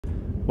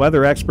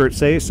Weather experts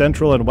say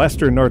central and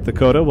western North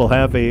Dakota will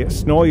have a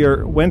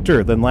snowier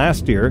winter than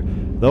last year,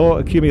 though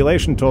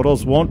accumulation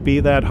totals won't be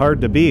that hard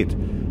to beat.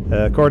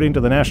 According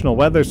to the National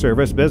Weather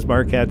Service,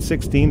 Bismarck had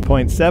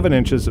 16.7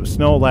 inches of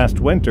snow last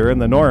winter,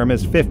 and the norm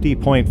is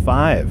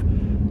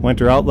 50.5.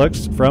 Winter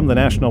outlooks from the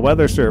National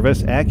Weather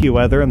Service,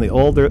 AccuWeather, and the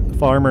Older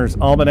Farmer's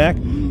Almanac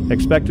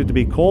expected to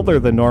be colder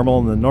than normal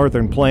in the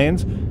northern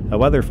plains. A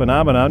weather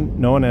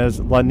phenomenon known as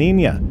La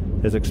Nina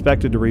is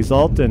expected to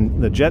result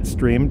in the jet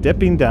stream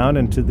dipping down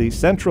into the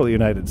central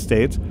United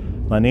States.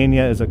 La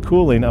Nina is a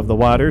cooling of the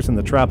waters in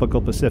the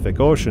tropical Pacific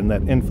Ocean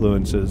that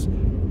influences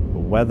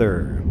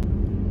weather.